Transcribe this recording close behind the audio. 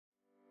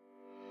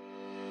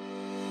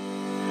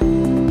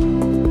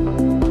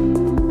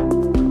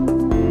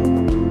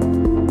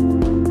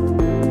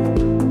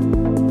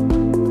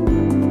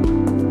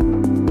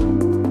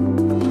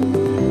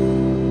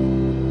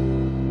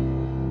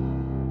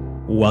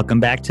Welcome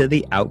back to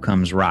the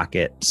Outcomes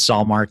Rocket.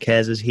 Saul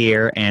Marquez is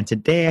here, and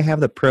today I have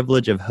the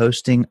privilege of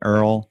hosting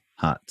Earl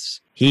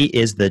Hutz. He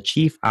is the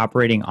Chief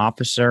Operating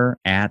Officer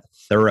at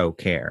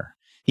ThoroughCare.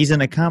 He's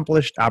an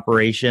accomplished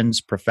operations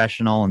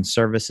professional and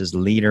services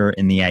leader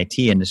in the IT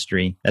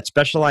industry that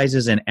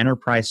specializes in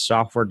enterprise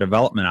software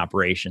development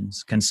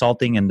operations,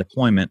 consulting, and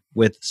deployment,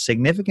 with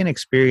significant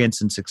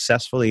experience in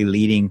successfully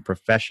leading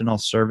professional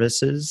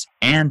services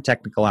and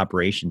technical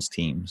operations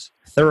teams.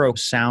 Thorough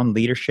sound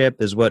leadership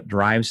is what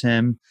drives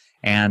him,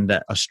 and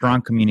a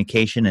strong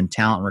communication and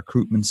talent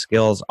recruitment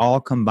skills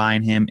all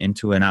combine him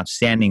into an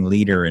outstanding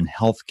leader in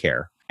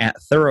healthcare. At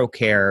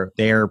ThoroughCare,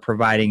 they're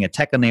providing a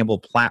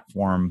tech-enabled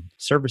platform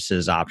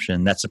services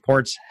option that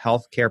supports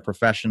healthcare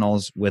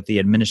professionals with the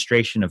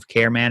administration of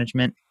care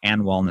management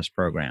and wellness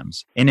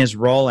programs. In his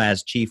role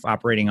as Chief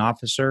Operating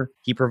Officer,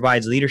 he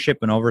provides leadership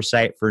and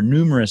oversight for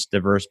numerous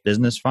diverse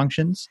business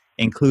functions,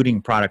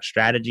 including product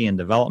strategy and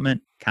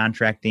development,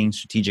 contracting,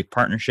 strategic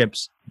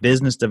partnerships,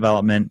 business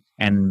development,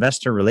 and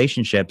investor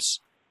relationships.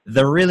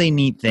 The really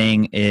neat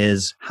thing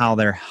is how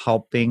they're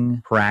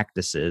helping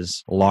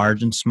practices,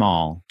 large and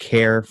small,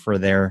 care for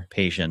their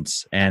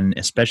patients. And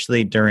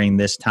especially during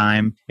this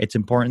time, it's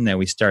important that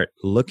we start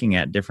looking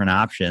at different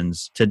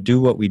options to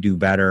do what we do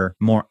better,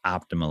 more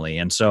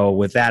optimally. And so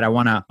with that, I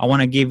want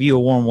to give you a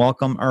warm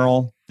welcome,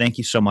 Earl. Thank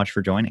you so much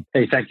for joining.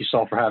 Hey, thank you,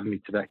 Saul, for having me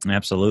today.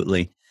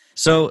 Absolutely.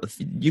 So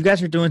you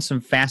guys are doing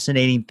some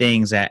fascinating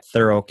things at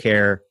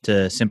ThoroughCare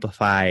to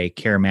simplify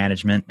care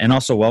management and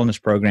also wellness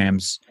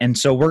programs. And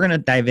so we're going to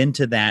dive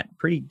into that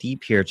pretty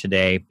deep here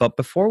today. But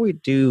before we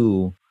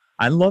do,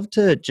 I'd love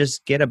to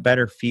just get a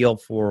better feel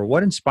for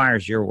what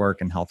inspires your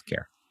work in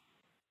healthcare.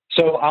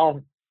 So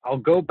I'll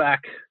go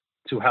back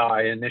to how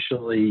I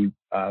initially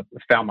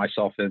found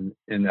myself in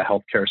the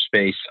healthcare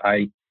space.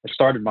 I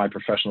started my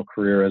professional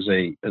career as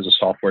a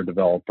software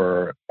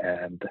developer,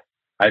 and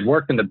I'd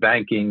worked in the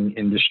banking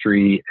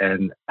industry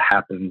and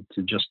happened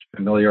to just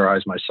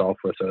familiarize myself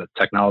with a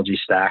technology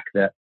stack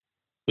that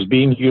was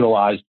being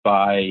utilized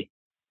by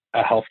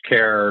a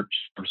healthcare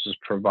services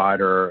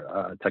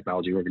provider,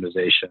 technology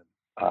organization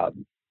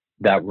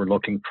that were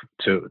looking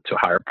to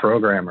hire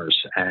programmers.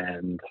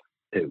 And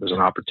it was an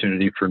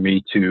opportunity for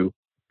me to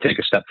take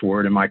a step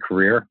forward in my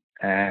career.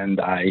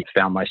 And I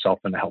found myself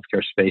in the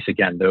healthcare space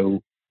again,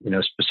 no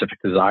specific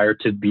desire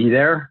to be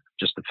there,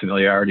 just the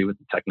familiarity with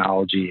the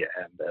technology.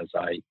 And as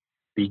I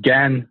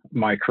began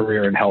my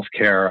career in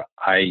healthcare,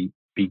 I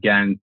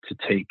began to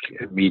take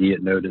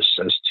immediate notice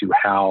as to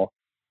how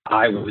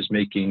I was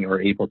making or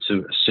able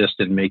to assist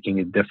in making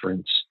a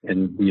difference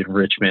in the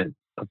enrichment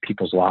of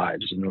people's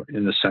lives,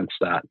 in the sense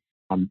that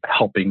I'm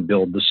helping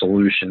build the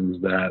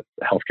solutions that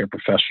healthcare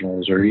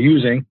professionals are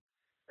using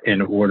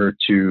in order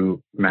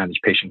to manage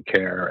patient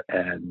care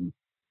and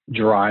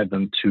drive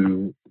them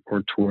to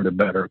or toward a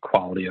better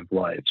quality of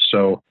life.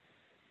 So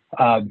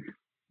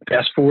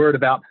fast forward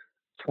about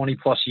 20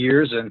 plus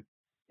years, and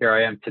here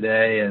I am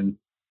today, and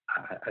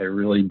I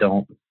really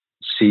don't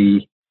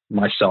see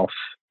myself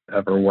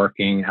ever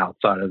working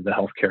outside of the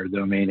healthcare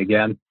domain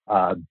again.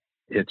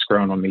 It's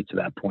grown on me to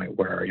that point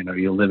where,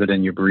 you live it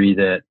and you breathe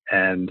it.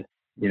 And,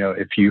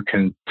 if you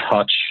can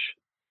touch,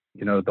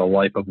 the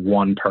life of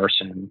one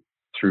person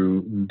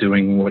through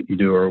doing what you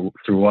do or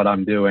through what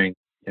I'm doing,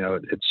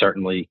 it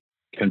certainly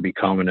can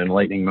become an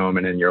enlightening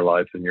moment in your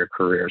life and your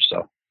career.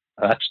 So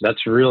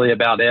that's really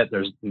about it.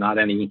 There's not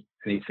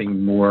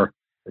anything more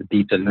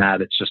deep than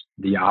that. It's just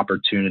the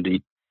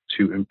opportunity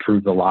to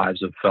improve the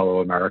lives of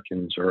fellow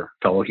Americans or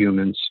fellow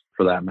humans,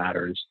 for that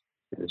matter,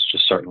 is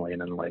just certainly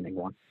an enlightening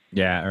one.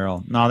 Yeah,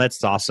 Earl. No,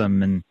 that's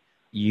awesome. And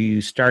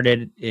you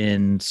started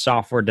in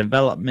software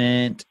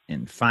development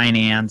and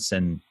finance,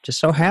 and just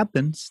so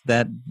happens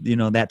that,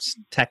 that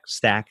tech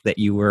stack that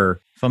you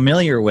were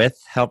familiar with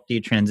helped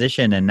you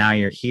transition, and now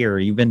you're here.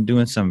 You've been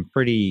doing some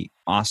pretty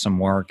awesome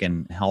work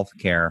in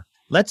healthcare.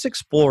 Let's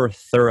explore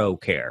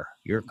ThoroughCare,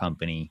 your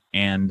company.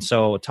 And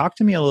so talk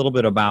to me a little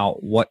bit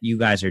about what you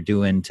guys are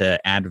doing to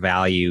add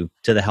value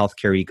to the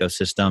healthcare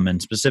ecosystem,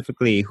 and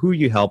specifically who are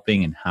you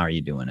helping and how are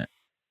you doing it?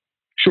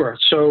 Sure.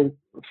 So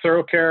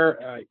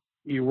ThoroughCare,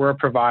 you were a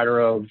provider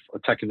of a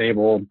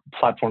tech-enabled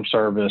platform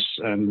service,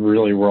 and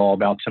really we're all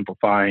about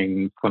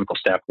simplifying clinical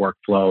staff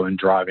workflow and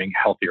driving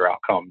healthier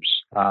outcomes,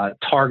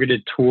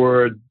 targeted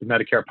toward the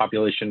Medicare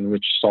population,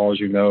 which, Saul, as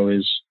you know,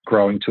 is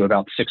growing to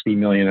about 60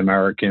 million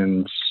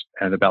Americans,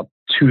 and about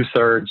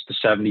 2/3 to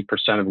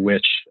 70% of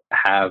which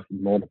have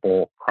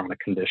multiple chronic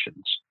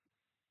conditions.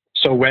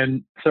 So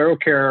when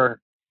ThoroughCare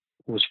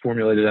was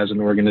formulated as an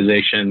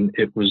organization,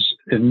 it was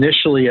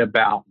initially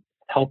about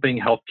helping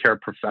healthcare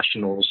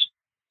professionals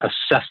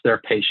assess their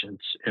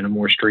patients in a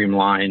more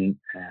streamlined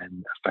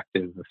and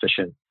effective,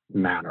 efficient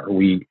manner.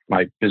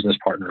 My business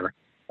partner,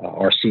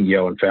 our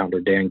CEO and founder,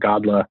 Dan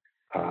Godla,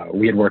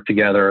 we had worked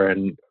together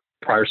in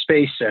prior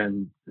space,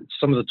 and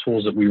some of the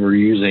tools that we were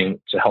using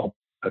to help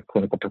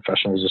clinical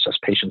professionals assess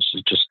patients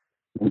is just,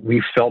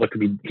 he felt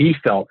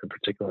in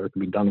particular it could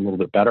be done a little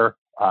bit better,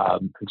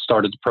 and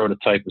started to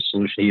prototype a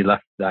solution. He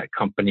left that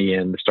company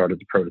and started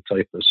to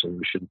prototype a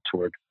solution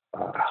toward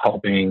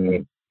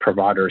helping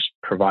providers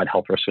provide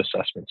health risk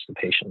assessments to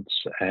patients.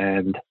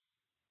 And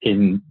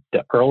in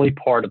the early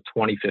part of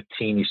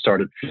 2015, he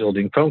started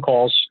fielding phone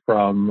calls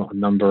from a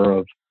number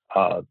of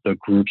the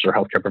groups or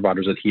healthcare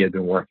providers that he had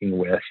been working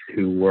with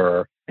who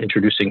were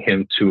introducing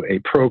him to a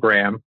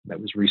program that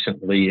was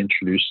recently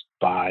introduced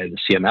by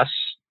the CMS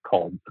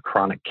called the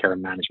Chronic Care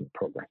Management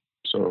Program.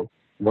 So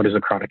what is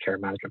a chronic care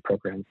management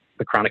program?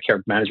 The chronic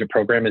care management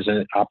program is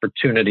an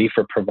opportunity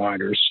for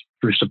providers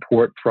through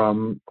support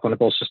from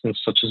clinical assistants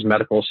such as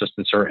medical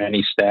assistants or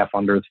any staff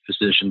under the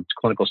physician's,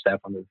 clinical staff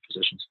under the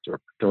physician's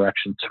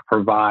direction to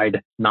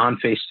provide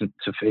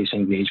non-face-to-face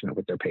engagement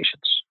with their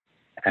patients.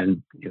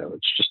 And,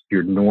 it's just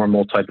your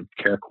normal type of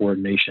care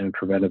coordination,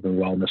 preventive and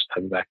wellness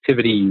type of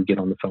activity. You get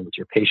on the phone with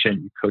your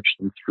patient, you coach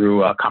them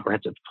through a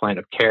comprehensive plan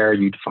of care,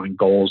 you define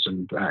goals,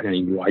 and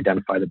you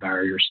identify the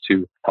barriers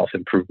to health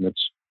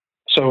improvements.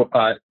 So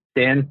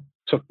Dan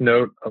took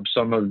note of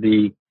some of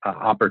the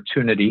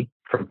opportunity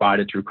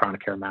provided through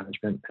chronic care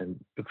management. And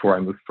before I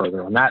move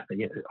further on that,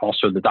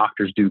 also the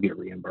doctors do get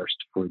reimbursed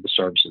for the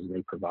services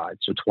they provide.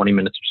 So 20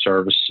 minutes of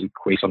service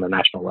equates on the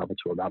national level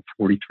to about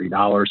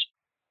 $43.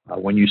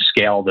 When you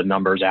scale the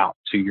numbers out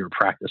to your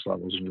practice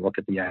levels and you look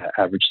at the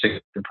average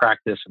in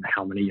practice and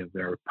how many of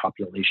their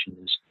population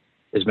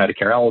is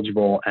Medicare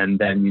eligible, and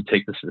then you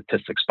take the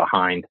statistics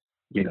behind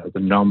the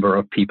number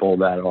of people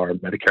that are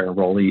Medicare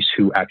enrollees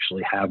who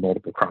actually have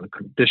multiple chronic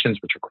conditions,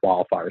 which are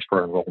qualifiers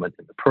for enrollment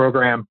in the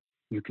program,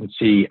 you can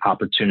see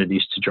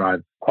opportunities to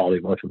drive quality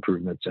of life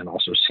improvements and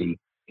also see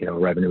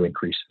revenue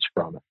increases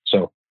from it.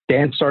 So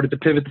Dan started to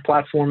pivot the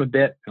platform a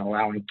bit and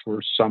allowing for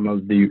some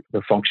of the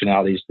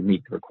functionalities to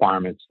meet the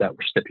requirements that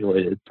were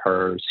stipulated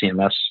per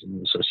CMS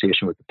in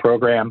association with the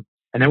program.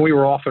 And then we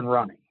were off and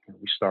running. And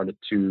we started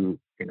to,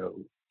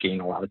 gain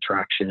a lot of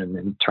traction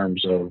in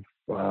terms of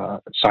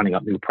signing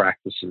up new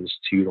practices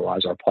to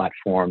utilize our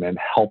platform and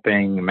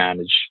helping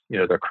manage,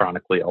 their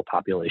chronically ill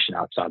population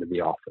outside of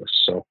the office.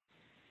 So,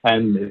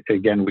 and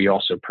again, we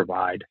also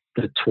provide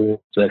the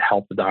tools that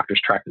help the doctors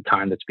track the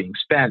time that's being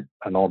spent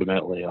and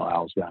ultimately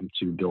allows them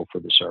to bill for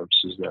the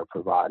services they're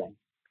providing.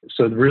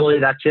 So really,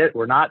 that's it.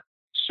 We're not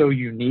so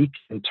unique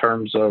in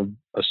terms of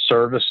a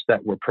service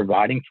that we're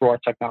providing through our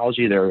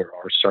technology. There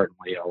are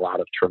certainly a lot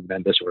of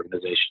tremendous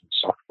organizations,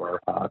 software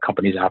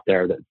companies out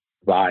there that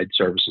provide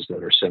services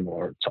that are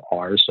similar to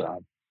ours.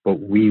 But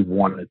we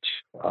wanted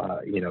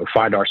to,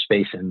 find our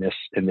space in this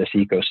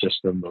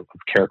ecosystem of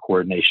care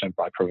coordination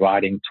by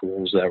providing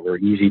tools that were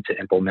easy to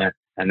implement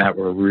and that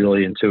were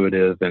really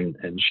intuitive and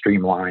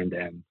streamlined,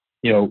 and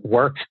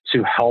worked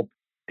to help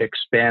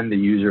expand the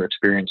user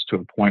experience to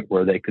a point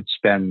where they could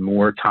spend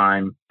more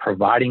time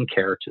providing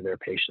care to their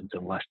patients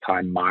and less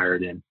time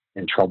mired in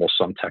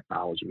troublesome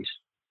technologies.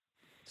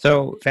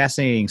 So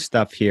fascinating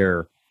stuff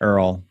here,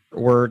 Earl.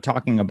 We're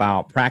talking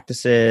about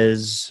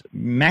practices,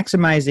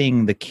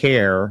 maximizing the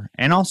care,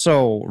 and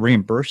also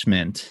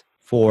reimbursement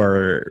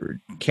for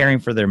caring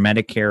for their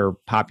Medicare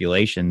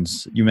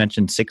populations. You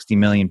mentioned 60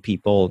 million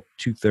people,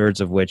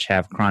 2/3 of which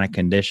have chronic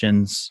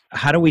conditions.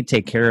 How do we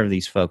take care of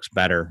these folks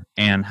better,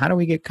 and how do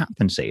we get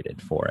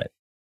compensated for it?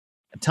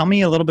 Tell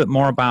me a little bit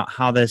more about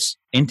how this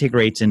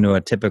integrates into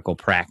a typical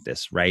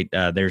practice, right?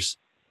 There's,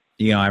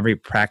 every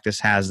practice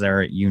has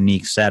their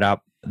unique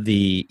setup.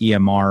 The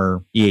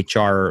EMR,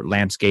 EHR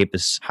landscape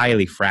is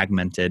highly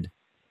fragmented.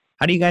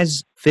 How do you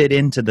guys fit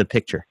into the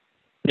picture?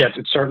 Yes,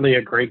 it's certainly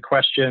a great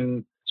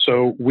question.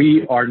 So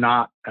we are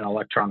not an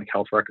electronic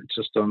health record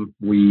system.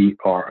 We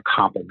are a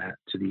complement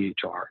to the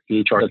EHR.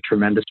 EHR has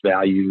tremendous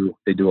value.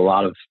 They do a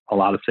lot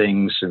of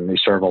things, and they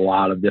serve a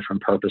lot of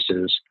different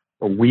purposes.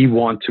 But we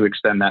want to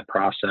extend that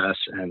process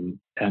and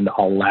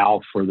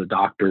allow for the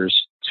doctors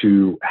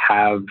to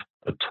have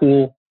a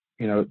tool,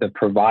 that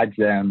provides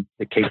them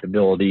the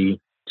capability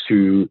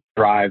to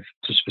drive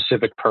to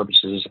specific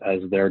purposes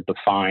as they're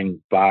defined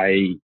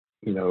by,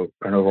 an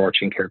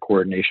overarching care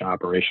coordination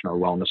operation or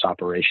wellness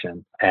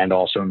operation, and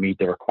also meet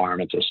the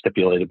requirements as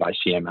stipulated by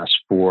CMS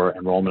for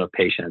enrollment of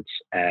patients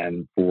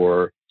and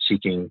for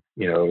seeking,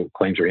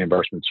 claims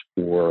reimbursements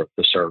for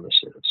the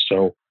services.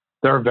 So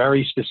there are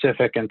very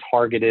specific and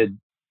targeted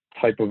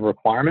type of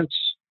requirements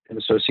in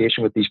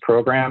association with these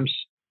programs.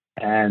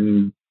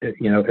 And,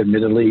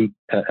 admittedly,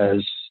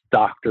 as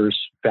doctors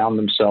found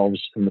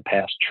themselves in the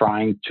past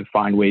trying to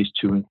find ways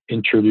to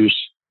introduce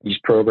these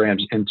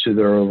programs into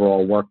their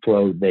overall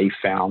workflow, they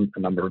found a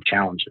number of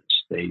challenges.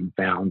 They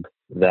found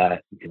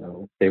that,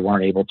 they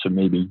weren't able to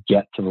maybe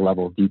get to the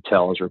level of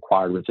detail as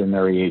required within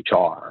their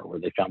EHR, or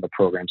they found the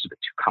programs a bit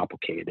too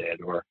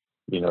complicated, or,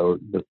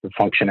 the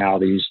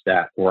functionalities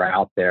that were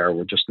out there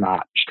were just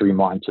not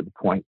streamlined to the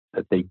point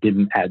that they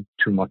didn't add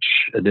too much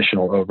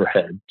additional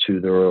overhead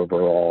to their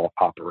overall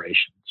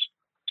operations.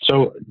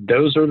 So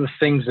those are the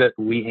things that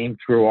we aim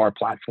through our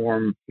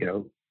platform,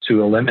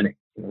 to eliminate.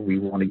 We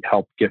want to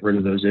help get rid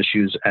of those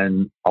issues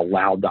and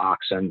allow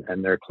docs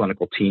and their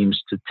clinical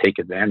teams to take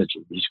advantage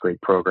of these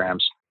great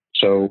programs.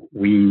 So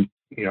we,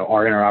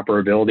 our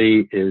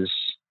interoperability is,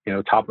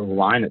 top of the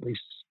line, at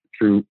least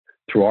through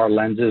our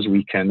lenses.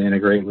 We can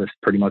integrate with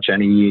pretty much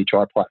any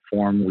EHR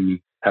platform.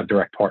 We have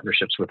direct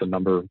partnerships with a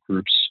number of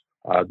groups.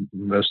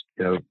 Most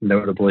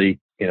notably,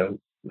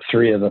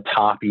 three of the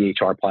top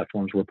EHR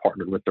platforms we're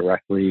partnered with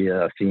directly: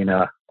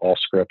 Athena,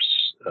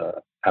 Allscripts,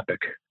 Epic.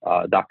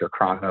 Dr.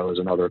 Chrono is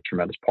another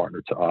tremendous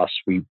partner to us.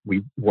 We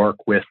work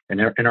with an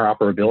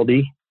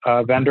interoperability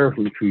vendor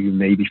who you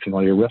may be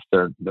familiar with.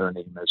 Their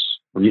name is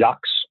Redox.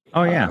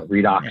 Oh yeah,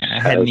 Redox. Yeah,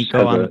 I had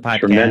Nico on the podcast.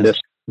 Tremendous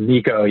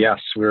Nico. Yes,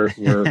 we're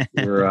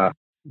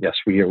yes,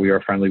 we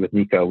are friendly with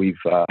Nico. We've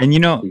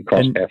and we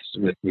cross paths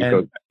with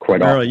Nico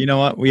quite Earl, often. you know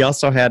what? We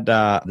also had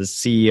the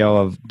CEO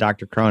of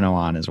Dr. Chrono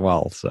on as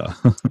well. So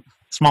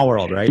small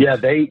world, right? Yeah,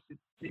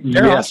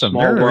 they're awesome.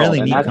 They're a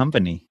really neat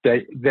company.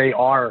 They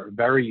are a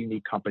very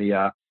unique company.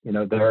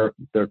 They're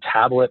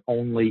tablet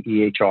only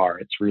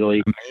EHR. It's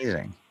really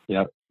amazing.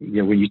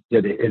 When you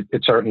did it,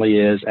 it certainly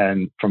is.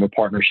 And from a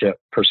partnership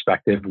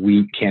perspective,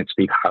 we can't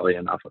speak highly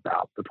enough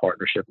about the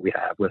partnership we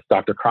have with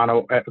Dr.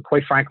 Chrono.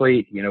 Quite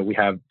frankly, we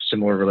have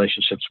similar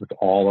relationships with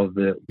all of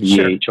the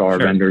EHR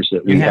vendors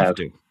that we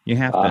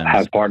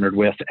have partnered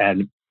with,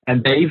 and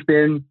they've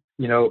been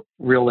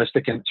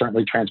realistic and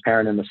certainly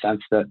transparent in the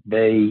sense that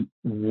they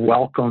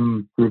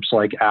welcome groups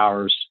like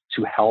ours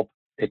to help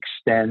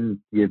extend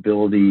the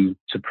ability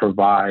to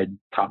provide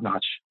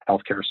top-notch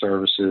healthcare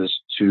services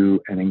to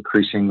an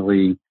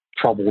increasingly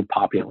troubled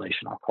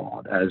population, I'll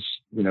call it. As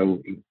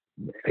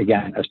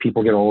again, as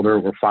people get older,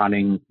 we're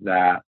finding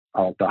that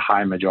the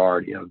high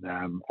majority of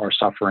them are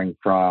suffering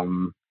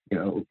from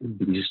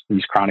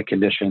these chronic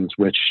conditions,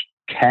 which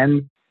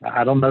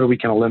I don't know that we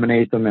can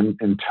eliminate them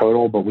in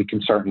total, but we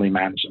can certainly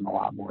manage them a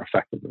lot more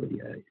effectively.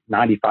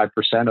 95%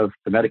 of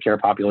the Medicare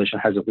population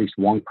has at least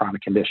one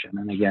chronic condition.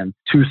 And again,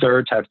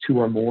 2/3 have two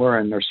or more,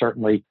 and there's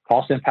certainly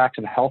cost impacts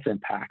and health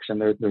impacts.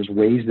 And there's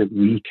ways that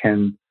we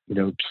can,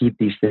 keep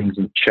these things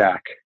in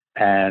check.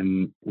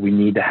 And we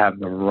need to have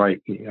the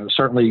right,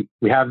 certainly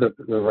we have the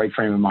right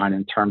frame of mind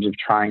in terms of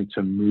trying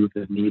to move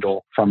the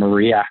needle from a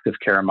reactive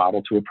care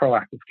model to a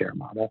proactive care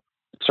model.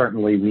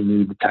 Certainly, we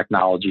need the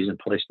technologies in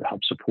place to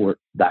help support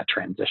that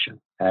transition.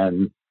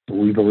 And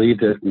we believe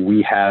that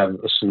we have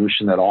a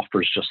solution that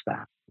offers just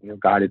that.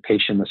 Guided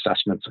patient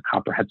assessments, a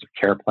comprehensive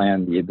care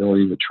plan, the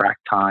ability to track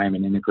time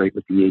and integrate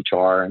with the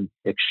EHR and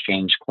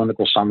exchange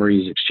clinical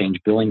summaries, exchange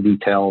billing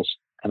details,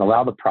 and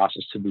allow the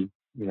process to be,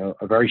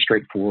 a very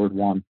straightforward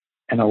one,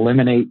 and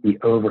eliminate the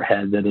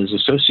overhead that is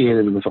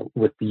associated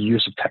with the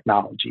use of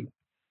technology.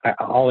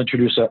 I'll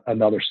introduce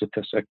another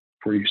statistic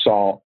for you,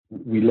 Saul.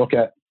 We look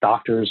at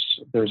doctors.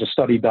 There's a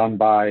study done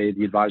by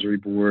the advisory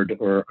board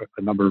or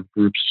a number of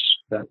groups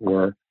that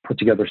were put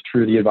together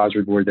through the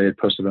advisory board. They had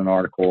posted an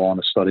article on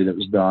a study that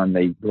was done.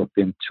 They looked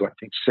into, I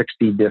think,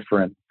 60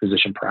 different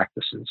physician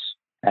practices,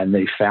 and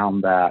they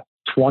found that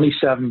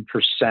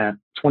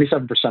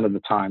 27% of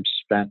the time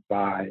spent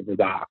by the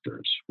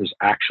doctors was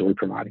actually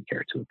providing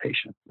care to a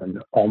patient,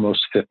 and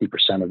almost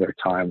 50% of their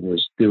time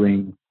was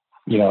doing,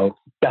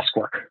 desk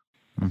work.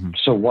 Mm-hmm.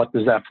 So what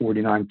does that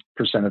 49%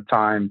 of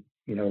time,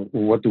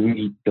 what do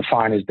we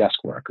define as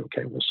desk work?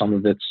 Okay, well, some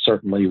of it's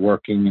certainly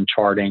working and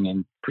charting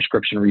and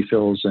prescription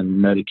refills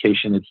and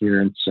medication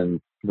adherence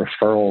and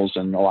referrals,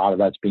 and a lot of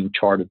that's being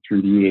charted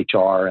through the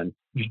EHR. And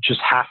you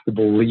just have to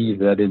believe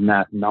that in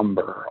that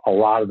number, a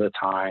lot of the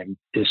time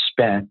is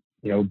spent,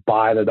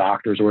 by the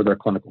doctors or their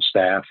clinical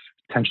staff,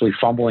 potentially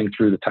fumbling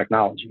through the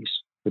technologies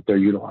that they're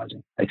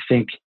utilizing. I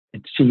think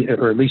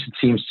or at least it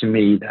seems to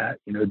me that,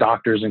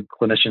 doctors and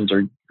clinicians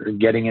are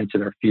getting into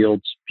their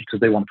fields because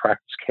they want to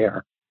practice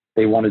care.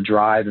 They want to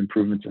drive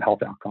improvements in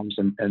health outcomes,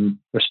 and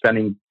they're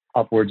spending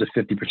upwards of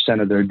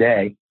 50% of their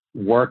day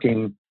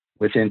working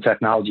within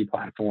technology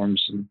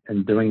platforms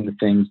and doing the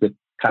things that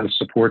kind of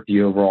support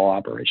the overall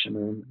operation.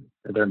 And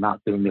they're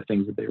not doing the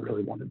things that they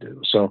really want to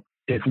do. So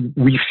if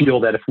we feel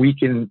that if we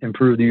can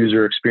improve the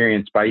user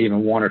experience by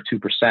even 1 or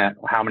 2%,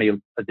 how many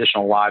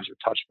additional lives are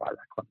touched by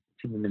that clinical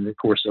team in the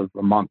course of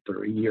a month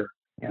or a year?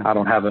 And I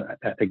don't have a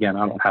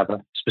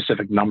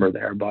specific number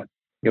there, but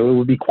it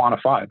would be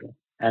quantifiable.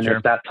 And Sure.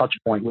 If that touch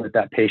point with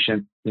that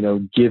patient,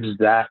 gives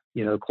that,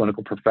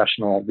 clinical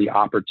professional the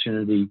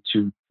opportunity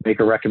to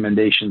make a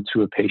recommendation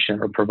to a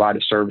patient or provide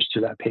a service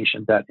to that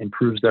patient that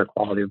improves their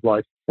quality of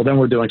life, well, then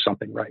we're doing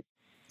something right.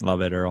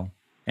 Love it, Earl.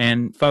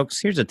 And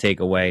folks, here's a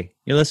takeaway.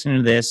 You're listening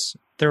to this.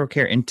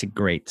 ThoroughCare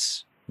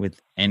integrates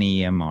with any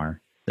EMR.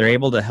 They're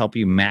able to help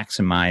you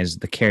maximize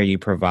the care you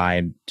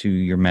provide to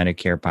your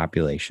Medicare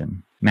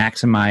population,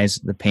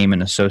 maximize the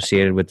payment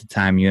associated with the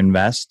time you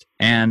invest.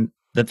 And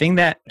the thing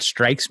that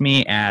strikes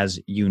me as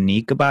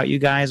unique about you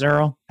guys,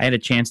 Earl, I had a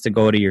chance to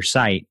go to your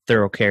site,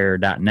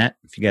 thoroughcare.net.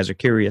 If you guys are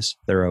curious,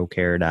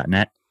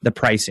 thoroughcare.net. The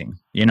pricing.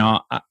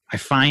 I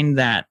find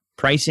that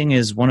pricing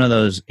is one of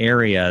those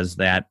areas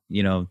that,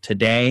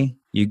 today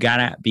you got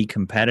to be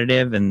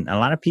competitive. And a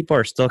lot of people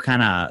are still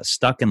kind of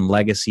stuck in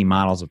legacy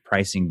models of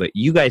pricing, but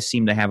you guys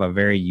seem to have a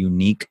very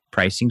unique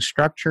pricing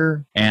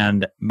structure.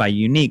 And by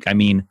unique, I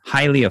mean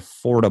highly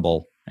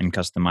affordable and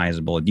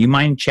customizable. Do you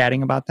mind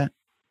chatting about that?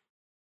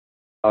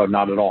 Oh,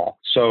 not at all.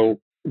 So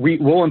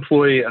we'll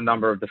employ a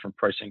number of different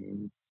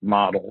pricing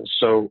models.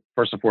 So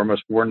first and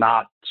foremost, we're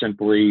not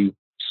simply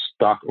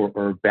stuck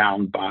or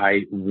bound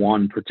by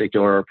one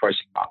particular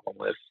pricing model.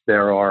 If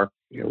there are,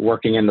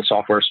 working in the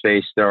software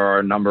space, there are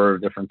a number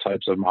of different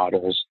types of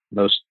models.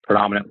 Most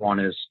predominant one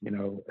is,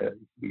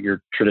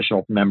 your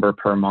traditional member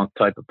per month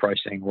type of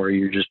pricing, where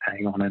you're just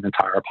paying on an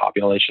entire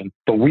population.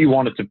 But we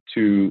wanted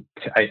to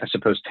I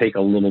suppose, take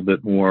a little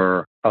bit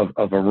more of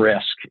a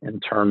risk in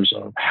terms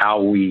of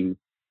how we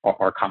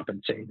are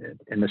compensated,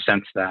 in the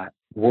sense that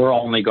we're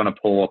only going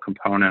to pull a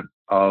component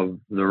of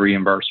the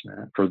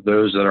reimbursement for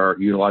those that are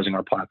utilizing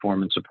our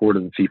platform in support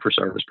of the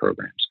fee-for-service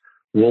programs.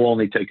 We'll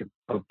only take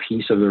a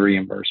piece of the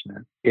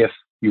reimbursement if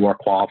you are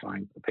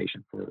qualifying the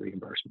patient for a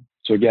reimbursement.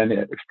 So again,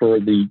 for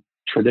the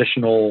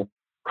traditional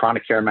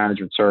chronic care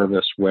management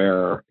service,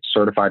 where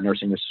certified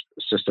nursing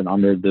assistant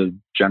under the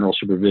general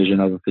supervision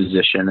of a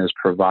physician is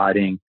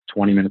providing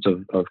 20 minutes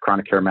of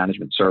chronic care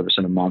management service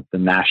in a month, the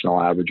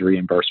national average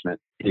reimbursement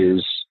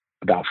is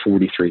about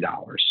 $43.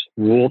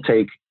 We'll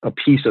take a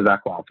piece of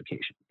that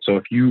qualification. So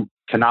if you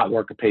cannot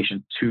work a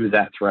patient to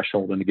that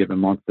threshold in a given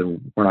month,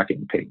 then we're not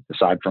getting paid,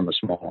 aside from a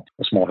small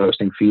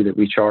hosting fee that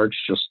we charge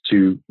just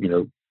to,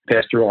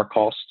 pass through our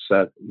costs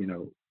that,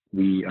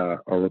 we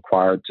are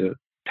required to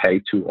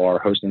pay to our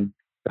hosting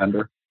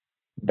vendor.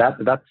 That's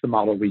the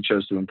model we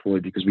chose to employ,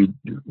 because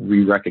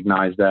we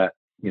recognize that,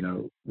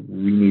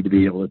 we need to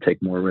be able to take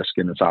more risk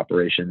in this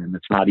operation. And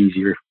it's not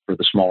easier for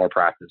the smaller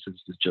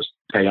practices to just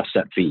pay us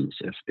set fees.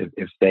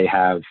 If they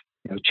have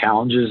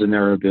challenges in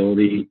their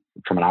ability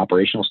from an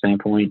operational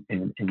standpoint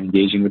in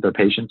engaging with their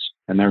patients,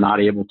 and they're not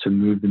able to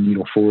move the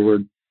needle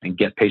forward and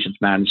get patients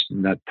managed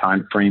in that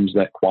time frames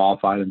that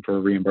qualify them for a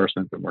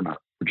reimbursement, then we're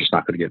just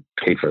not going to get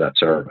paid for that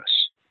service.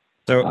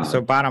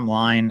 So bottom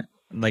line,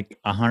 like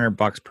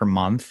 $100 per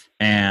month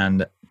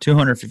and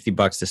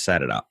 $250 to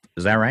set it up.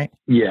 Is that right?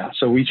 Yeah.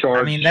 So we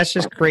charge. I mean, that's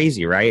just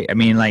crazy, right? I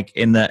mean, like,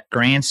 in the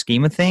grand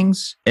scheme of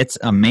things, it's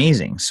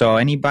amazing. So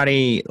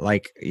anybody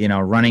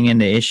running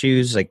into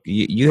issues, like,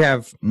 you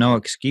have no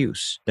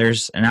excuse.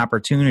 There's an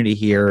opportunity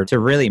here to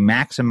really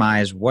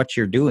maximize what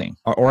you're doing.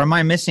 Or am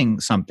I missing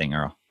something,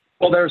 Earl?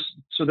 Well, there's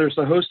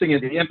the hosting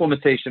and the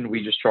implementation.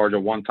 We just charge a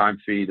one-time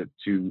fee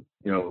to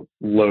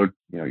load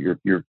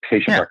your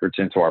patient records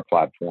into our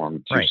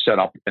platform, to set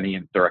up any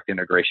direct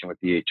integration with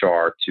the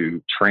EHR,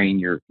 to train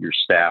your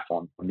staff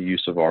on the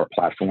use of our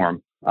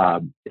platform.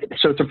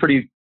 So it's a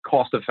pretty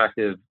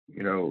cost-effective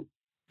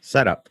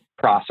setup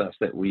process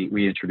that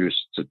we introduced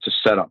to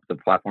set up the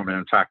platform. And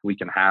in fact, we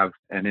can have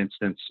a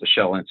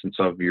shell instance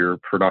of your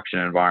production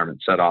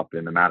environment set up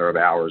in a matter of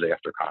hours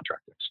after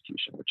contract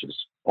execution, which is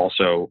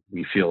also,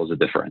 we feel, is a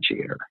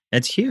differentiator.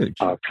 It's huge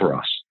for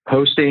us.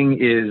 Hosting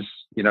is,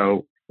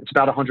 it's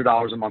about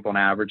 $100 a month on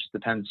average. It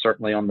depends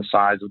certainly on the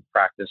size of the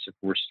practice. If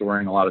we're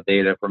storing a lot of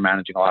data, if we're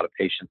managing a lot of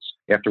patients,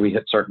 after we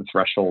hit certain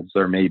thresholds,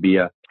 there may be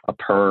a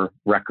per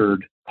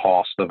record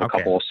cost of a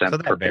couple of cents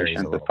per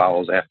patient that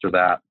follows after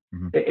that.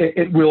 Mm-hmm.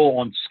 It will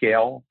on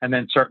scale. And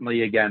then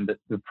certainly, again,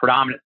 the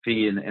predominant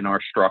fee in our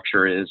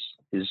structure is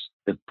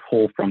the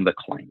pull from the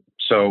claim.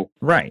 So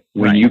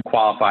when you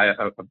qualify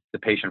the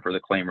patient for the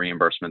claim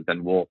reimbursement,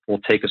 then we'll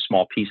take a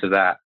small piece of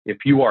that. If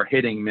you are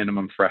hitting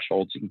minimum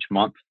thresholds each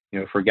month,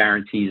 for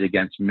guarantees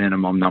against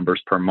minimum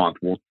numbers per month,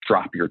 we'll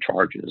drop your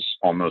charges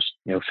almost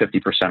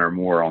 50% or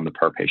more on the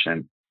per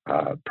patient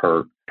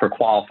per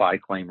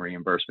qualified claim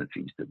reimbursement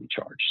fees that we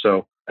charge.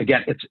 So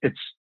again,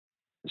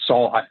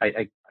 so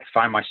I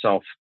find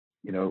myself,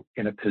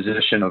 in a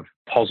position of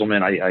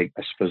puzzlement. I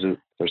suppose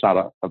there's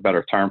not a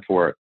better term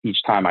for it. Each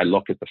time I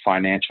look at the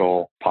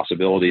financial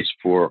possibilities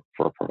for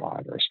a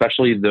provider,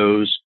 especially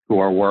those who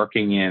are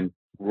working in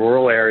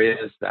rural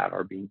areas that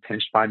are being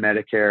pinched by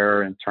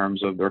Medicare in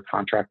terms of their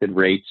contracted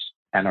rates,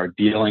 and are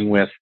dealing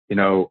with,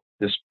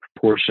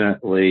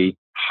 disproportionately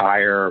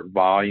higher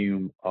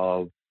volume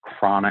of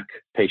chronic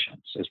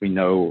patients, as we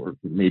know, or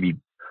maybe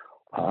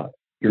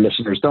your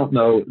listeners don't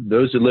know,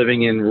 those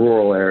living in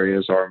rural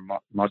areas are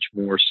much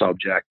more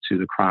subject to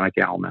the chronic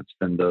ailments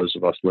than those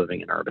of us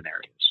living in urban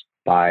areas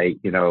by,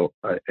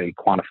 a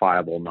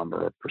quantifiable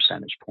number of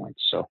percentage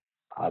points. So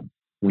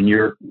when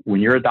you're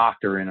a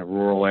doctor in a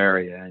rural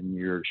area and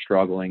you're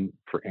struggling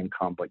for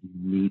income, but you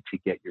need to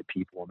get your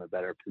people in a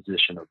better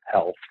position of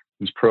health,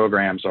 these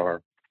programs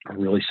are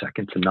really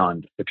second to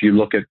none. If you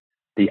look at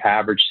the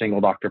average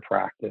single doctor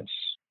practice,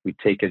 we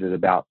take it at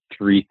about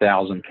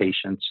 3,000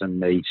 patients,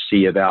 and they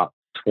see about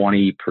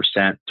 20%,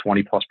 20+%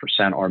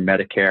 are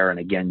Medicare. And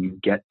again, you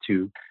get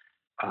to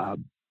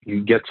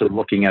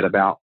looking at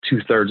about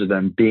 2/3 of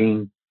them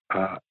being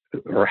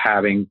or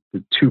having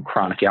the two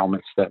chronic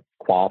ailments that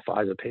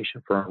qualify a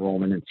patient for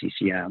enrollment in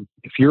CCM.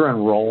 If you're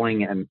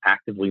enrolling and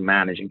actively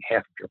managing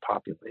half of your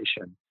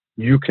population,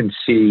 you can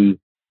see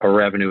a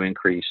revenue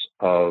increase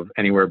of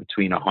anywhere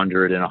between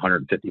 $100,000 and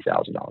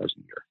 $150,000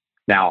 a year.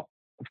 Now,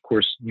 of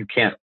course, you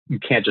can't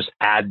just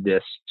add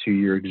this to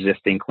your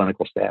existing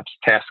clinical staff's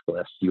task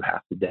list. You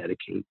have to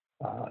dedicate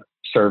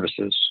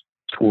services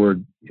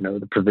toward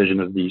the provision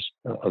of these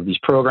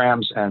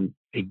programs. And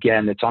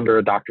again, it's under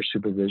a doctor's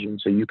supervision,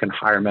 so you can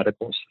hire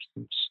medical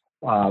assistants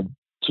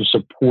to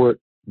support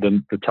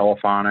the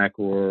telephonic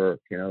or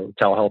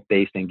telehealth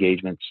based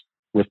engagements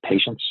with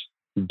patients.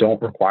 You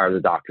don't require the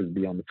doctor to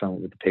be on the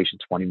phone with the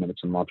patient 20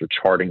 minutes a month or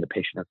charting the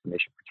patient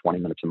information for 20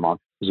 minutes a month.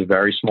 There's a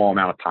very small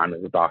amount of time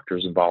that the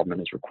doctor's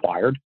involvement is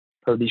required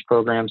for these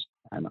programs.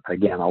 And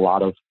again, a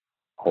lot of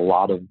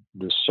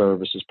the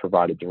service is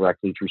provided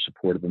directly through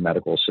support of a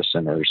medical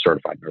assistant or a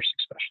certified nursing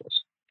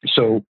specialist.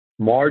 So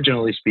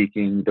marginally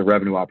speaking, the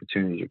revenue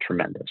opportunities are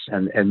tremendous.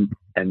 And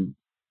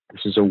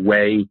this is a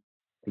way,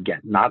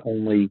 again, not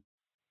only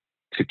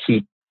to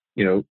keep,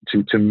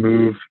 to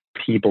move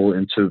people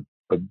into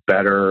a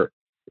better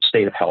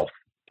state of health,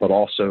 but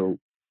also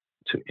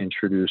to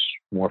introduce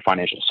more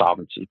financial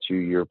solvency to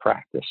your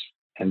practice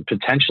and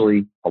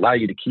potentially allow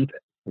you to keep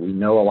it. We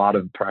know a lot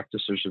of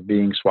practices are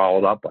being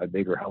swallowed up by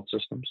bigger health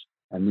systems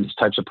and these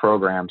types of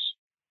programs.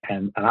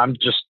 And I'm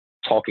just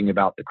talking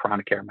about the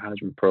chronic care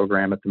management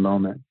program at the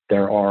moment.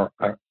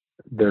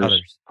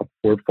 There's a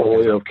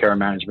portfolio of care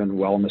management,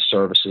 wellness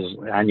services,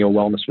 annual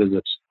wellness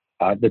visits,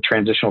 the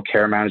transitional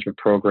care management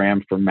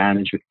program for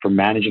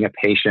managing a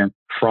patient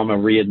from a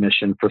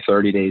readmission for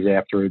 30 days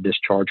after a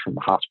discharge from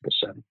the hospital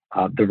setting.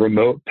 The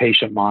remote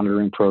patient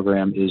monitoring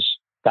program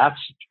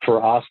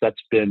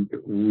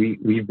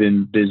we've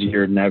been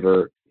busier than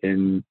ever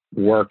in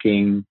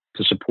working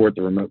to support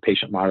the remote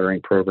patient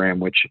monitoring program,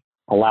 which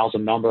allows a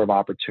number of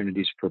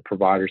opportunities for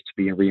providers to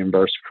be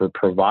reimbursed for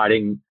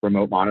providing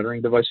remote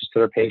monitoring devices to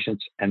their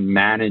patients and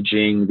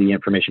managing the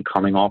information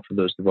coming off of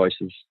those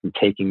devices and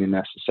taking the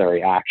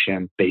necessary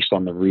action based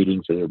on the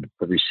readings that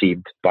are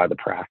received by the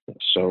practice.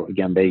 So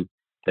again,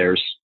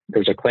 there's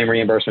a claim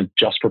reimbursement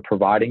just for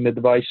providing the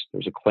device.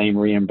 There's a claim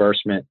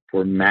reimbursement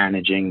for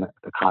managing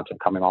the content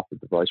coming off the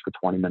device for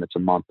 20 minutes a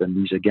month. And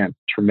these, again,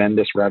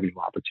 tremendous revenue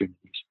opportunities.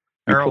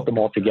 You put them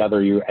all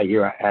together,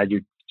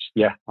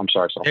 yeah, I'm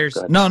sorry.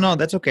 No,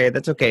 that's okay.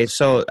 That's okay.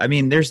 So, I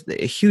mean, there's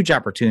a huge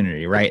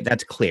opportunity, right?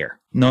 That's clear.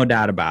 No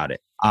doubt about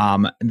it.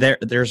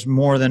 There's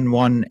more than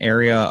one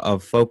area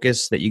of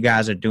focus that you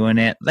guys are doing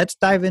it. Let's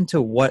dive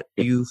into what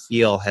you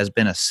feel has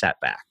been a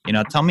setback.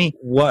 Tell me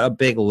what a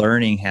big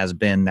learning has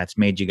been that's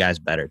made you guys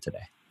better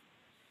today.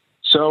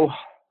 So,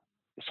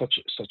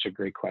 such a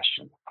great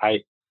question.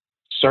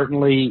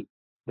 Certainly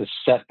the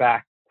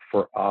setback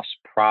for us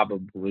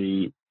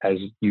probably, as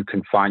you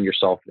can find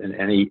yourself in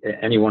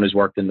anyone who's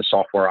worked in the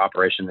software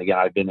operation, again,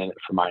 I've been in it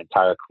for my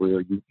entire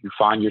career, you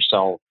find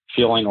yourself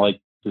feeling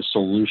like the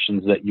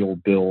solutions that you'll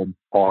build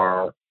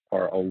are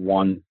a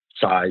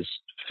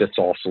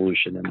one-size-fits-all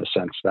solution in the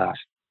sense that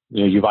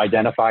you've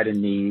identified a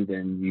need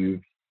and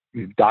you've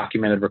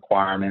documented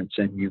requirements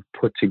and you've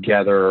put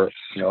together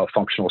a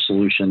functional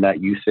solution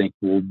that you think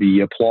will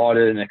be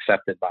applauded and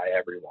accepted by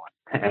everyone.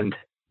 And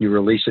you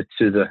release it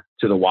to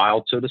the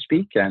wild, so to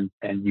speak, and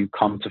you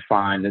come to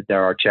find that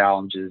there are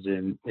challenges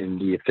in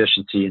the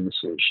efficiency in the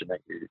solution that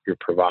you're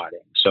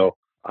providing. So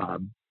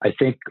I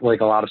think,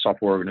 like a lot of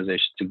software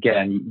organizations,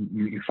 again,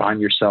 you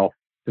find yourself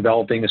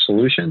developing a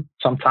solution.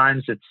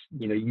 Sometimes it's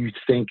you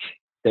think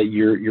that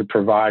you're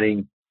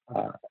providing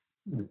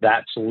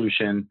that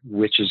solution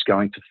which is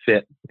going to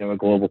fit a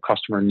global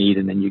customer need,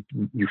 and then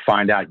you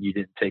find out you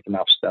didn't take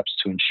enough steps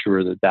to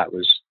ensure that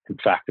was in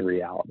fact the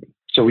reality.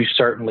 So we've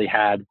certainly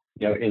had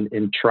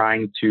in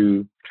trying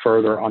to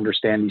further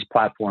understand these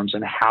platforms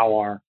and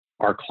how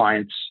our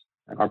clients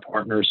and our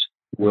partners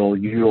will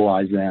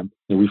utilize them,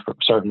 we've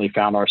certainly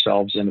found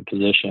ourselves in a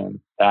position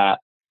that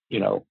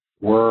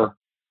we're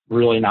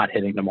really not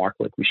hitting the mark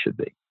like we should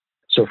be.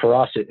 So for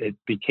us, it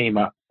became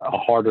a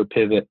harder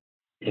pivot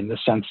in the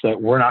sense that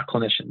we're not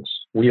clinicians.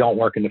 We don't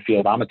work in the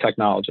field. I'm a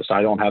technologist.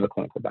 I don't have a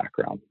clinical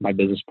background. My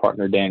business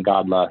partner, Dan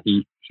Godla,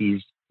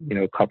 he's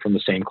cut from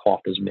the same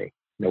cloth as me.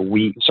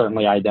 We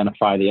certainly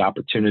identify the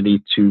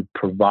opportunity to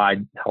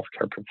provide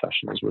healthcare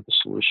professionals with a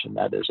solution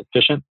that is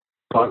efficient,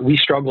 but we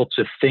struggle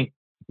to think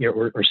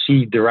or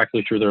see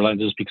directly through their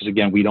lenses because,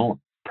 again, we don't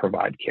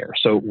provide care.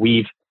 So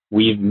we've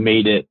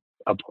made it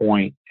a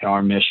point in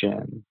our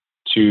mission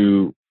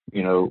to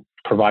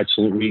provide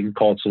we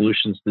call it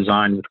solutions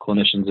designed with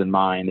clinicians in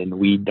mind, and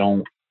we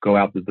don't go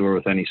out the door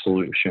with any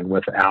solution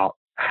without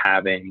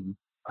having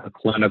a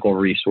clinical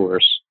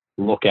resource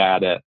look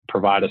at it,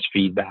 provide us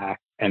feedback,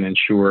 and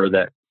ensure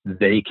that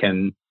they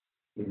can,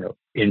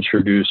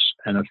 introduce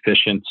an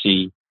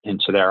efficiency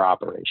into their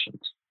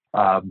operations.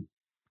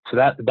 So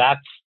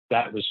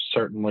that was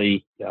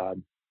certainly a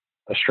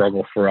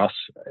struggle for us,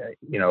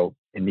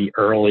 in the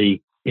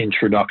early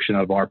introduction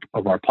of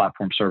our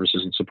platform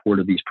services in support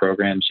of these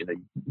programs.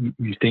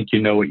 You think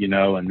you know what you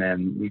know, and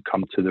then you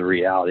come to the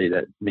reality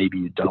that maybe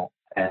you don't.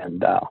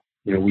 And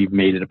we've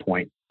made it a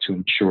point to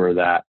ensure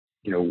that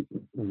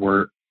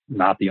we're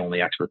not the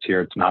only experts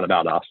here. It's not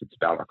about us. It's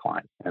about our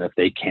client. And if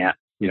they can't,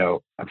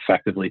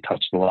 effectively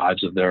touch the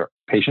lives of their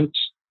patients,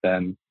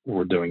 then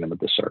we're doing them a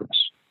disservice.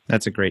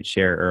 That's a great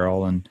share,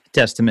 Earl, and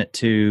testament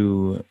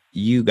to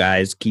you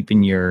guys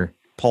keeping your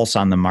pulse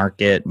on the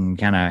market and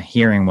kind of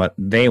hearing what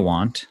they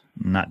want,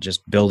 not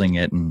just building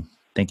it and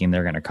thinking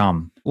they're going to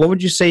come. What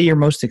would you say you're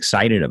most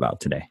excited about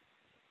today?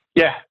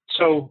 Yeah.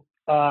 So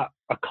a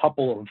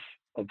couple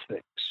of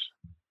things,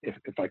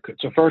 if I could.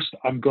 So first,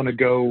 I'm going to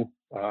go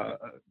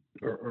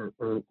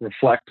or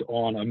reflect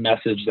on a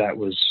message that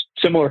was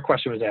similar.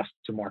 Question was asked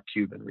to Mark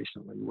Cuban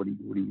recently. What do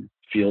you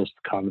feel is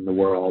to come in the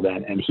world?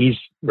 And he's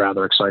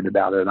rather excited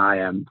about it, and I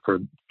am for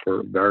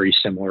very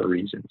similar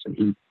reasons.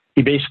 And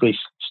he basically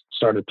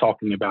started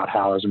talking about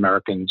how as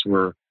Americans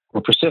we're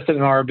persistent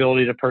in our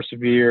ability to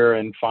persevere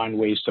and find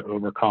ways to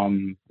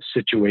overcome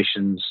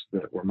situations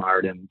that we're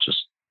mired in, just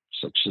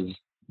such as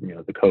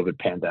the COVID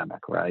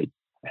pandemic, right?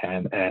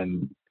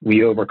 And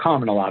we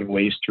overcome in a lot of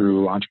ways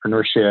through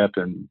entrepreneurship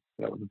and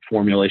the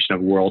formulation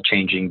of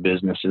world-changing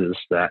businesses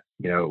that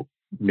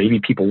maybe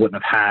people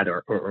wouldn't have had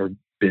or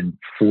been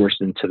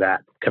forced into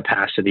that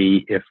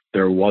capacity if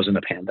there wasn't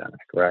a pandemic,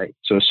 right?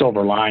 So a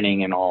silver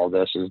lining in all of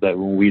this is that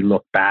when we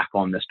look back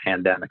on this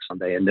pandemic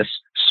someday, and this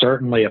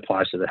certainly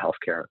applies to the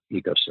healthcare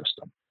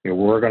ecosystem,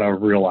 we're going to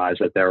realize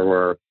that there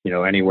were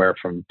anywhere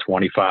from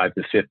 25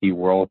 to 50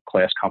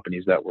 world-class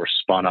companies that were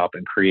spun up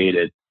and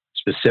created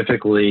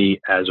specifically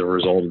as a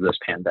result of this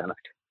pandemic.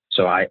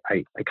 So I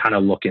kind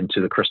of look into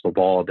the crystal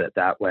ball a bit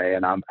that way,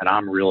 and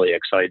I'm really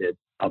excited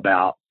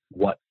about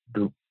what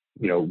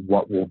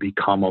will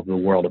become of the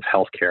world of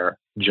healthcare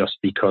just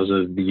because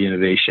of the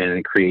innovation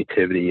and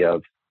creativity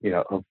of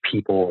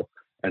people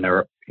and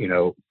their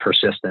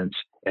persistence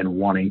and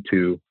wanting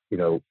to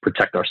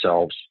protect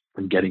ourselves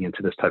from getting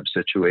into this type of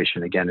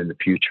situation again in the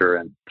future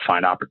and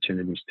find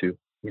opportunities to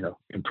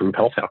improve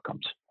health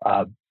outcomes.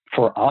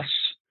 For us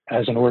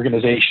as an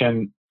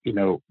organization,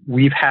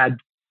 we've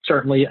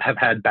certainly have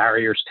had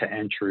barriers to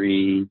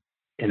entry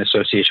in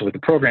association with the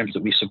programs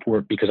that we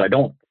support, because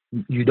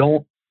you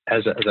don't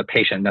as a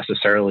patient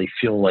necessarily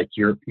feel like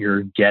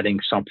you're getting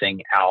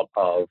something out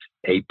of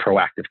a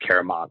proactive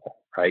care model,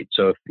 right?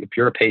 So if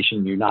you're a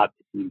patient, you're not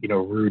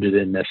rooted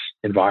in this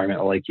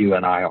environment like you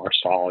and I are,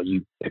 Saul.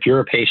 If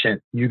you're a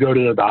patient, you go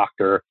to the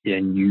doctor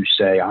and you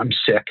say, I'm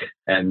sick,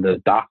 and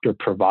the doctor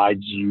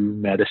provides you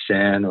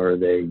medicine, or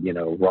they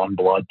run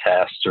blood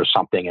tests or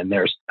something, and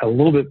there's a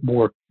little bit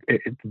more.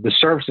 The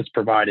service that's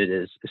provided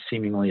is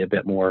seemingly a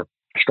bit more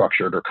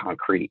structured or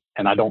concrete,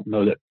 and I don't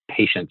know that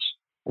patients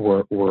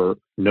were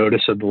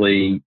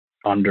noticeably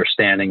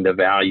understanding the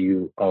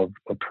value of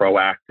a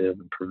proactive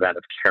and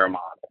preventive care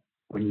model.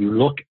 When you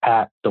look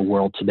at the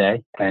world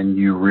today and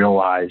you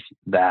realize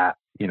that,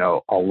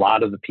 a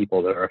lot of the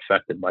people that are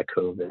affected by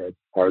COVID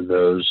are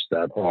those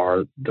that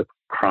are the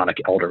chronic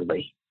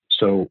elderly.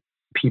 So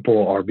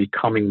people are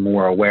becoming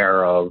more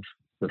aware of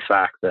the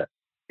fact that,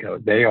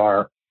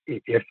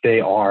 if they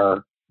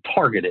are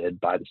targeted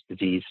by this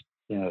disease,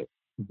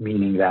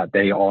 meaning that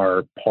they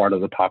are part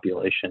of the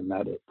population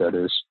that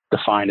is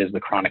defined as the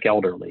chronic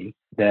elderly,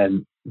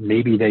 then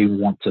maybe they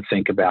want to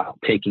think about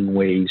taking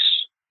the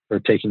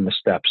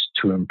steps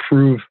to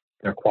improve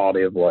their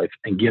quality of life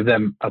and give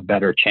them a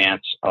better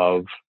chance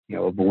of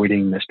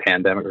avoiding this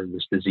pandemic or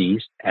this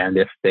disease. And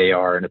if they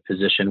are in a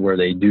position where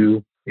they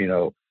do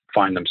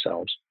find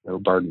themselves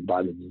burdened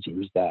by the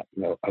disease, that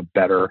a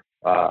better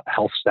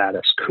health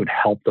status could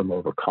help them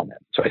overcome it.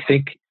 So I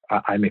think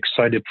I'm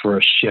excited for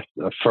a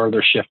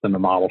further shift in the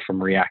model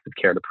from reactive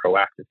care to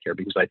proactive care,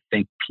 because I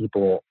think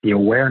the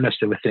awareness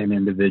within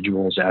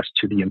individuals as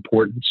to the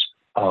importance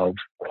of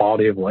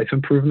quality of life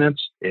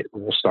improvements, it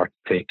will start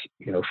to take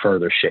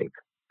further shape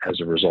as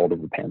a result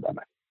of the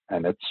pandemic.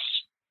 And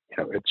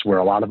it's where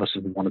a lot of us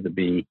have wanted to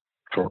be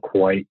for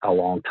quite a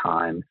long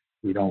time.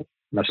 We don't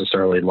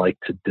necessarily like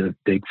to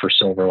dig for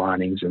silver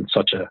linings in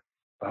such a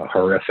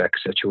horrific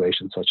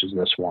situation such as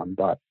this one,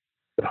 but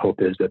the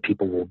hope is that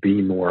people will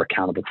be more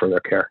accountable for their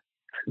care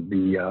and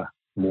be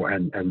more,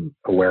 and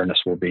awareness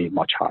will be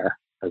much higher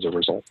as a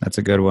result. That's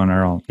a good one,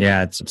 Earl.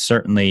 Yeah, it's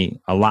certainly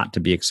a lot to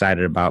be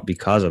excited about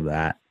because of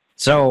that.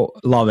 So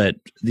love it.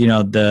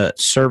 The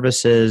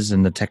services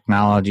and the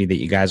technology that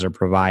you guys are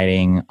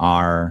providing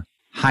are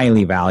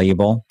highly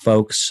valuable.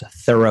 Folks,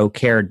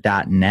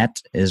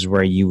 ThoroughCare.net is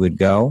where you would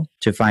go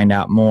to find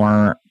out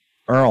more.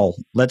 Earl,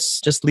 let's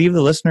just leave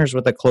the listeners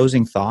with a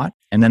closing thought,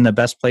 and then the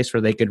best place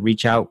where they could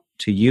reach out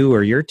to you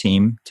or your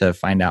team to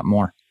find out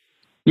more.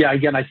 Yeah,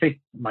 again, I think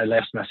my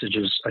last message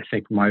is,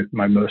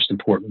 my most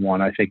important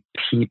one. I think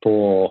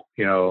people,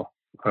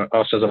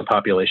 us as a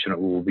population,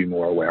 will be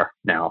more aware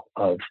now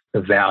of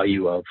the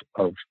value of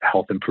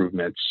health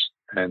improvements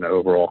and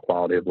overall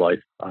quality of life,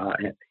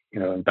 and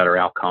better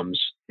outcomes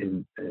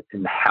in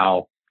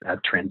how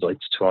that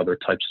translates to other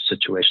types of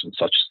situations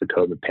such as the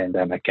COVID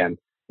pandemic. And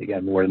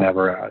again, more than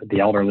ever,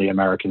 the elderly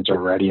Americans are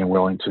ready and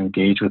willing to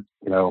engage with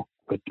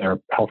their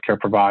healthcare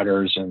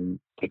providers and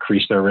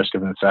decrease their risk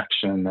of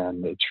infection.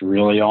 And it's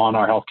really on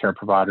our healthcare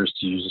providers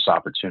to use this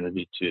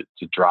opportunity to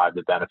drive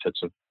the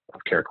benefits of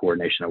care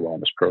coordination and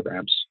wellness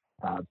programs.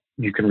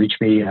 You can reach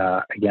me,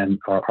 again,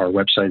 our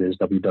website is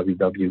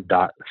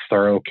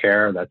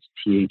www.thoroughcare, that's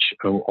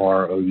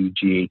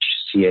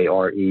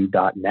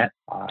THOROUGHCARE.net.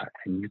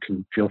 And you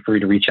can feel free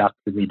to reach out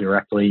to me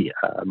directly.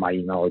 My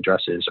email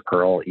address is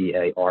Earl,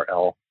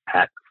 EARL,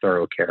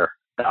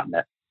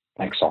 @thoroughcare.net.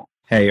 Thanks all.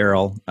 Hey,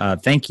 Earl,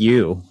 thank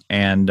you,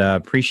 and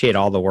appreciate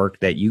all the work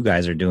that you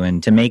guys are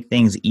doing to make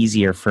things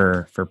easier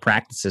for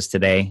practices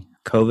today.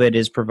 COVID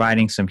is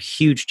providing some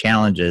huge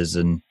challenges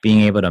and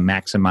being able to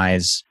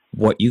maximize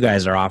what you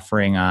guys are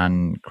offering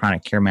on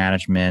chronic care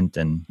management.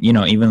 And,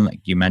 even like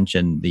you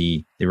mentioned,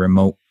 the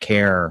remote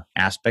care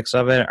aspects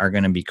of it are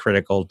going to be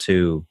critical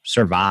to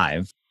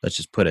survive. Let's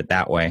just put it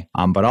that way.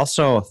 But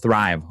also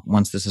thrive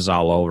once this is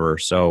all over.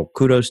 So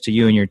kudos to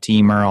you and your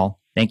team, Earl.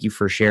 Thank you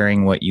for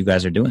sharing what you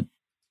guys are doing.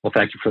 Well,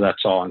 thank you for that,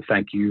 Saul. And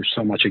thank you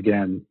so much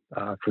again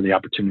for the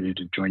opportunity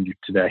to join you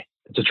today.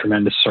 It's a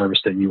tremendous service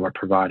that you are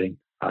providing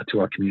to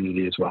our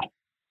community as well.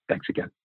 Thanks again.